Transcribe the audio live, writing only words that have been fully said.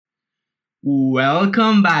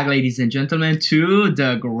Welcome back, ladies and gentlemen, to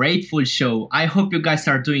the Grateful Show. I hope you guys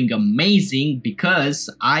are doing amazing because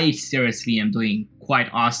I seriously am doing quite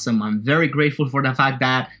awesome. I'm very grateful for the fact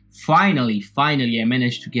that finally, I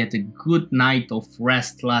managed to get a good night of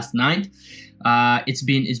rest last night. It's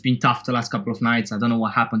been tough the last couple of nights. I don't know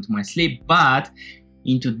what happened to my sleep, but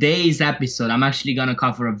in today's episode, I'm actually gonna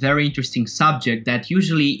cover a very interesting subject that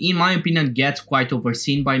usually, in my opinion, gets quite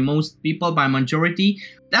overseen by most people, by majority.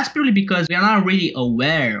 That's purely because we are not really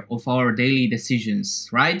aware of our daily decisions,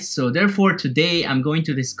 right? So therefore, today I'm going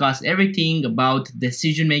to discuss everything about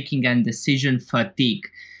decision making and decision fatigue.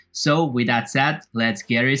 So with that said, let's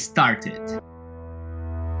get it started.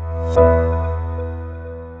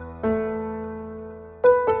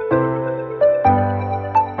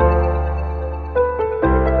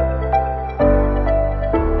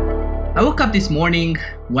 I woke up this morning,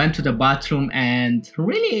 went to the bathroom, and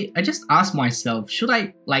really I just asked myself, should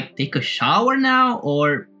I take a shower now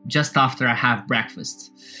or just after I have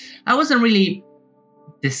breakfast? I wasn't really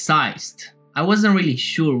decided. I wasn't really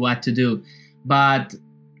sure what to do, but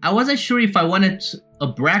I wasn't sure if I wanted a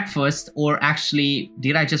breakfast or actually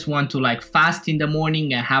did I just want to fast in the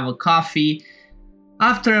morning and have a coffee.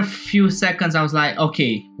 After a few seconds I was like,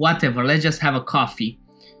 okay, whatever, let's just have a coffee.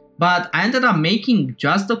 But I ended up making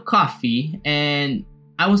just the coffee and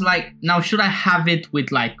I was like, now should I have it with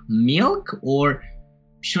milk or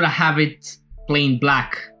should I have it plain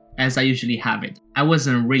black as I usually have it? I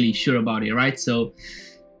wasn't really sure about it, right? So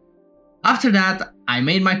after that, I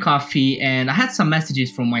made my coffee and I had some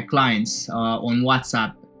messages from my clients on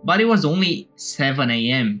WhatsApp, but it was only 7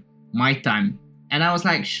 a.m. my time. And I was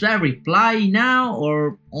like, should I reply now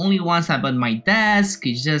or only once I'm at my desk?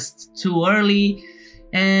 It's just too early.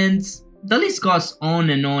 And the list goes on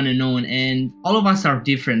and on and on, and all of us are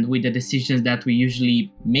different with the decisions that we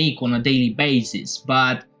usually make on a daily basis.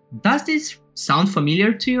 But does this sound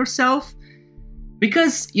familiar to yourself?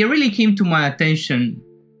 Because it really came to my attention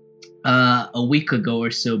a week ago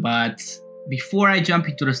or so. But before I jump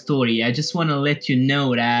into the story, I just want to let you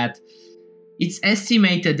know that it's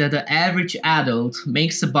estimated that the average adult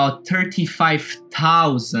makes about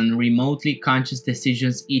 35,000 remotely conscious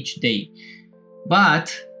decisions each day.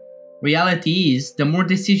 But reality is, the more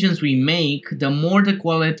decisions we make, the more the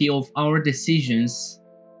quality of our decisions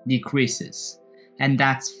decreases. And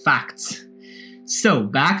that's facts. So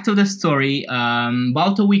back to the story.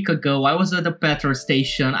 About a week ago, I was at the petrol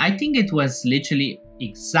station. I think it was literally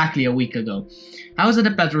exactly a week ago. I was at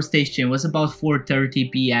the petrol station. It was about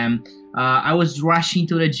 4:30 p.m. I was rushing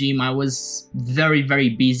to the gym. I was very, very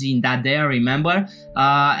busy in that day, I remember.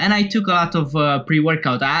 And I took a lot of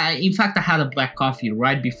pre-workout. In fact, I had a black coffee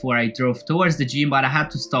right before I drove towards the gym, but I had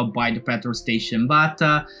to stop by the petrol station. But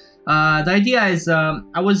the idea is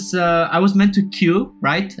I was meant to queue,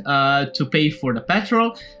 right, to pay for the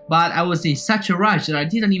petrol, but I was in such a rush that I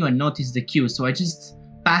didn't even notice the queue. So I just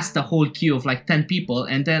passed the whole queue of 10 people,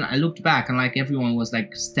 and then I looked back and everyone was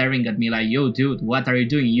staring at me yo dude, what are you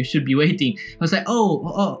doing? You should be waiting. I was like,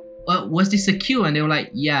 was this a queue? And they were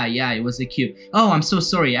like, yeah, it was a queue. Oh, I'm so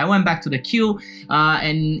sorry. I went back to the queue,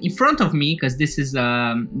 and in front of me, because this is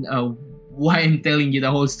why I'm telling you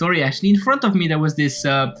the whole story, actually, in front of me there was this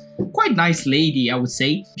quite nice lady, I would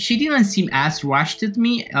say. She didn't seem as rushed at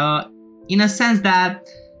me, in a sense that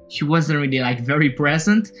she wasn't really very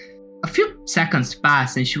present. A few seconds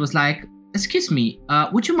passed and she was like, excuse me,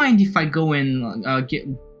 would you mind if I go and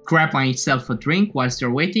grab myself a drink whilst you're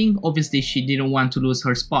waiting? Obviously, she didn't want to lose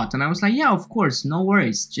her spot. And I was like, yeah, of course, no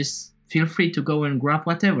worries. Just feel free to go and grab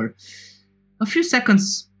whatever. A few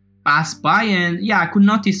seconds passed by and yeah, I could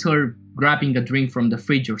notice her grabbing a drink from the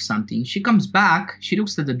fridge or something. She comes back, she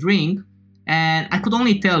looks at the drink, and I could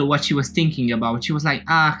only tell what she was thinking about. She was like,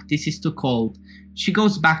 this is too cold. She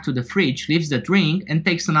goes back to the fridge, leaves the drink, and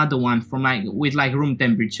takes another one from with room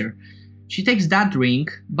temperature. She takes that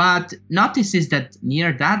drink, but notices that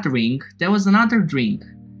near that drink, there was another drink.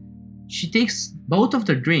 She takes both of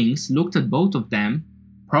the drinks, looked at both of them,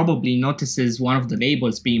 probably notices one of the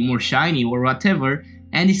labels being more shiny or whatever,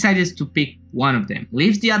 and decides to pick one of them.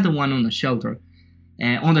 Leaves the other one on the shelf,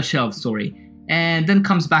 and then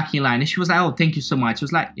comes back in line. And she was like, oh, thank you so much. She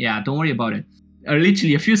was like, yeah, don't worry about it.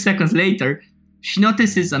 Literally a few seconds later, she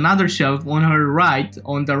notices another shelf on her right,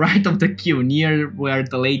 on the right of the queue, near where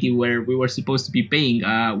the lady where we were supposed to be paying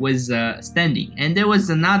was standing. And there was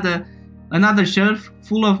another shelf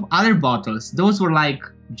full of other bottles. Those were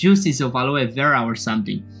juices of aloe vera or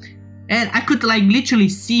something. And I could literally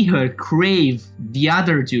see her crave the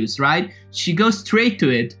other juice, right? She goes straight to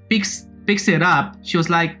it, picks it up. She was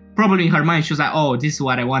probably in her mind, she was like, oh, this is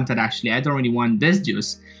what I wanted actually. I don't really want this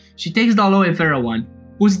juice. She takes the aloe vera one,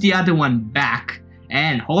 puts the other one back.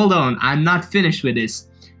 And hold on, I'm not finished with this.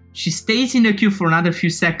 She stays in the queue for another few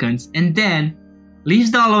seconds and then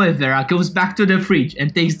leaves the aloe vera, goes back to the fridge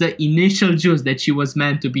and takes the initial juice that she was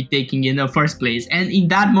meant to be taking in the first place. And in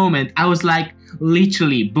that moment, I was like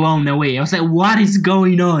literally blown away. I was like, what is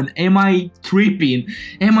going on? Am I tripping?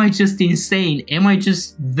 Am I just insane? Am I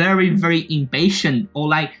just very, very impatient? Or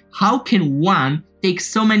like, how can one take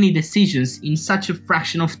so many decisions in such a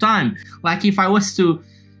fraction of time? Like if I was to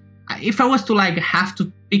like have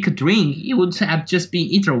to pick a drink, it would have just been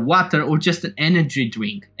either water or just an energy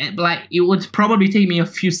drink. And like it would probably take me a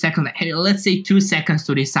few seconds, like, let's say 2 seconds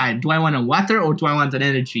to decide, do I want a water or do I want an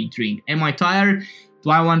energy drink? Am I tired?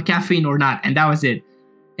 Do I want caffeine or not? And that was it.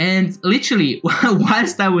 And literally,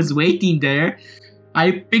 whilst I was waiting there,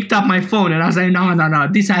 I picked up my phone and I was like, no,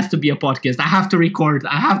 this has to be a podcast. I have to record.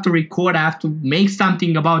 I have to make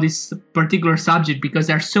something about this particular subject because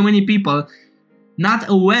there are so many people not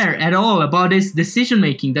aware at all about this decision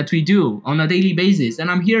making that we do on a daily basis.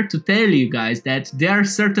 And I'm here to tell you guys that there are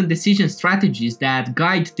certain decision strategies that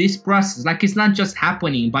guide this process. Like it's not just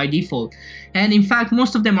happening by default. And in fact,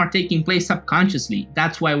 most of them are taking place subconsciously.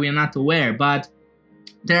 That's why we are not aware. But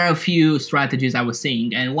there are a few strategies I was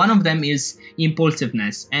saying. And one of them is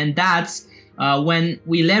impulsiveness. And that's when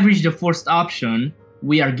we leverage the first option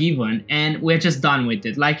we are given and we're just done with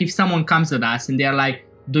it. Like if someone comes at us and they're like,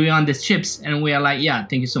 do you want these chips? And we are like, yeah,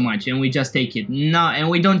 thank you so much, and we just take it. No, and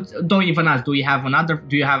we don't even ask, do you have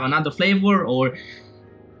another flavor, or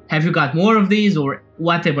have you got more of these, or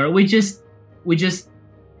whatever. We just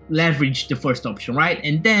leverage the first option, right?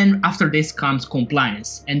 And then after this comes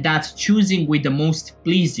compliance, and that's choosing with the most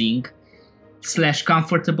pleasing /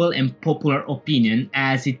 comfortable and popular opinion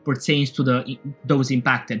as it pertains to those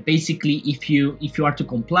impacted. Basically, if you are to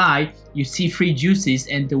comply, you see 3 juices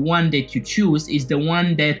and the one that you choose is the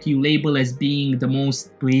one that you label as being the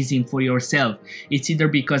most pleasing for yourself. It's either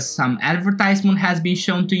because some advertisement has been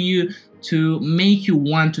shown to you to make you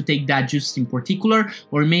want to take that juice in particular,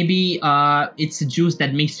 or maybe it's a juice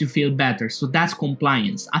that makes you feel better. So that's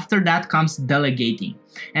compliance. After that comes delegating.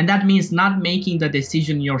 And that means not making the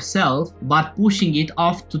decision yourself, but pushing it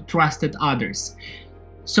off to trusted others.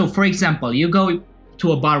 So for example, you go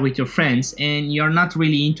to a bar with your friends and you're not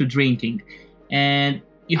really into drinking, and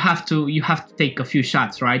you have to take a few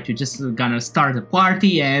shots, right? You're just gonna start a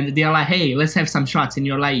party and they're like, hey, let's have some shots. And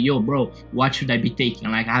you're like, yo, bro, what should I be taking?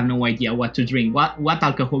 Like, I have no idea what to drink. What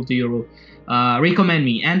alcohol do you recommend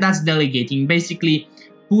me? And that's delegating. Basically,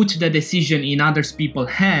 put the decision in other people's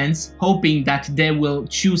hands, hoping that they will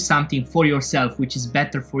choose something for yourself, which is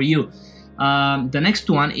better for you. The next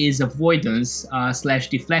one is avoidance /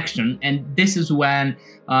 deflection. And this is when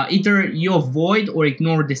either you avoid or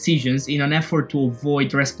ignore decisions in an effort to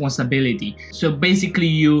avoid responsibility. So basically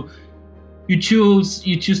you choose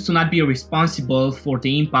to not be responsible for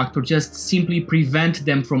the impact, or just simply prevent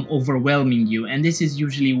them from overwhelming you. And this is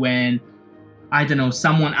usually when, I don't know,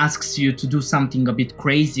 someone asks you to do something a bit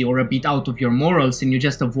crazy or a bit out of your morals, and you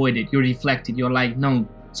just avoid it. You reflect it. You're like, no,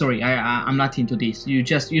 sorry, I'm not into this. You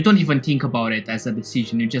don't even think about it as a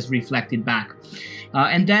decision. You just reflect it back.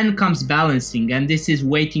 And then comes balancing, and this is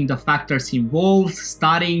weighting the factors involved,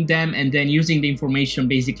 studying them, and then using the information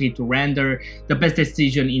basically to render the best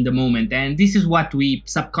decision in the moment. And this is what we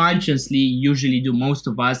subconsciously usually do, most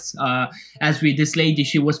of us. As with this lady,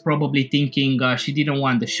 she was probably thinking she didn't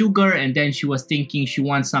want the sugar, and then she was thinking she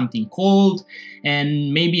wants something cold,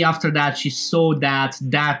 and maybe after that she saw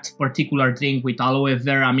that particular drink with aloe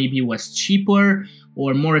vera maybe was cheaper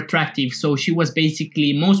or more attractive. So she was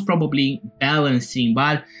basically most probably balancing.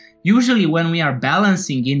 But usually when we are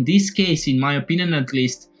balancing, in this case, in my opinion at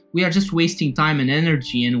least, we are just wasting time and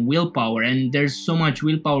energy and willpower. And there's so much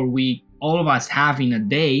willpower we all of us have in a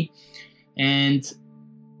day. And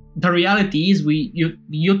the reality is we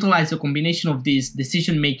utilize a combination of these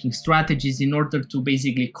decision-making strategies in order to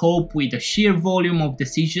basically cope with the sheer volume of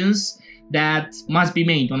decisions that must be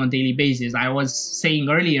made on a daily basis. I was saying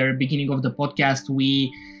earlier, beginning of the podcast, we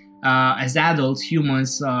as adults,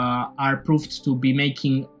 humans, are proved to be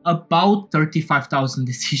making about 35,000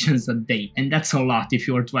 decisions a day. And that's a lot if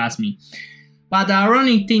you were to ask me. But the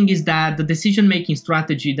ironic thing is that the decision-making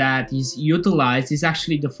strategy that is utilized is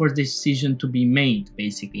actually the first decision to be made,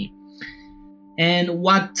 basically. And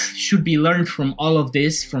what should be learned from all of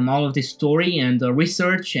this story and the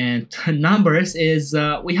research and numbers is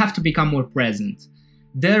we have to become more present.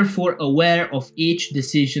 Therefore, aware of each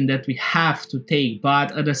decision that we have to take.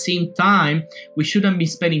 But at the same time, we shouldn't be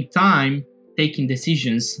spending time taking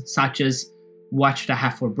decisions such as, what should I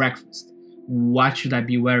have for breakfast? What should I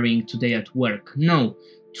be wearing today at work? No,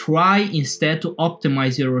 try instead to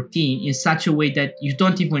optimize your routine in such a way that you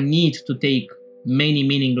don't even need to take many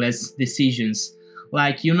meaningless decisions.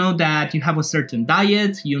 Like, you know that you have a certain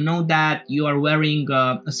diet, you know that you are wearing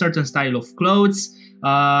a certain style of clothes.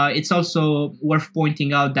 It's also worth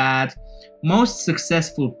pointing out that most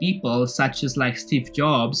successful people, such as like Steve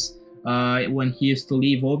Jobs, when he used to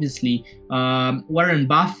live, obviously, Warren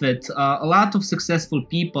Buffett, a lot of successful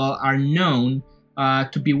people are known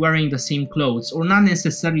to be wearing the same clothes, or not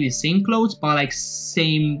necessarily the same clothes, but like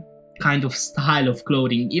same kind of style of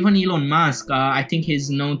clothing. Even Elon Musk, I think he's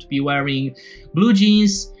known to be wearing blue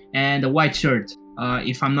jeans and a white shirt,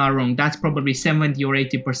 if I'm not wrong. That's probably 70 or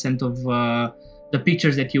 80% of the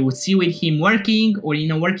pictures that you would see with him working or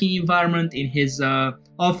in a working environment. In his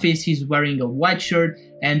office, he's wearing a white shirt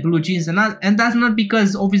and blue jeans, and that's not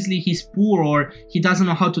because obviously he's poor or he doesn't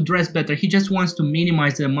know how to dress better. He just wants to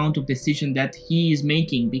minimize the amount of decision that he is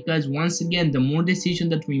making, because once again, the more decision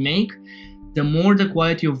that we make, the more the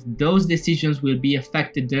quality of those decisions will be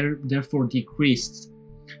affected, therefore decreased.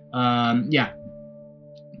 But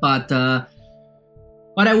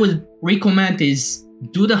what I would recommend is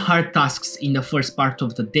do the hard tasks in the first part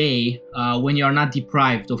of the day when you are not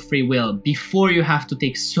deprived of free will, before you have to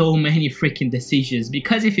take so many freaking decisions.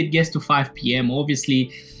 Because if it gets to 5 p.m.,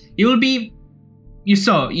 obviously it will be, you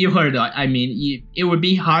heard, I mean, it would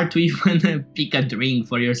be hard to even pick a drink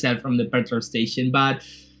for yourself from the petrol station. But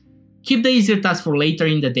keep the easier tasks for later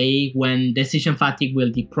in the day, when decision fatigue will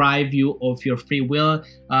deprive you of your free will.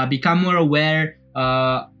 Become more aware.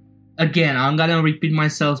 Again, I'm gonna repeat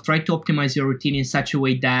myself. Try to optimize your routine in such a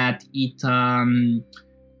way that it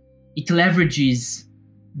leverages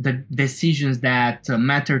the decisions that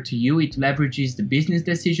matter to you. It leverages the business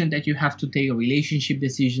decision that you have to take, relationship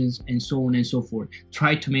decisions, and so on and so forth.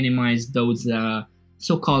 Try to minimize those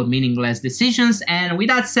so-called meaningless decisions. And with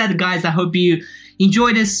that said, guys, I hope you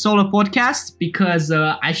enjoyed this solo podcast, because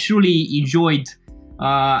I truly enjoyed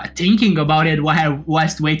thinking about it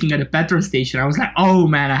whilst waiting at the petrol station. I was like, oh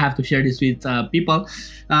man, I have to share this with people.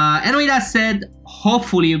 And with that said,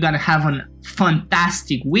 hopefully you're gonna have a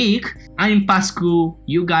fantastic week. I'm Pascu.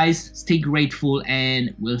 You guys stay grateful,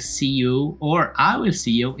 and we'll see you, or I will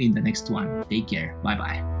see you in the next one. Take care. Bye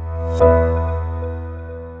bye.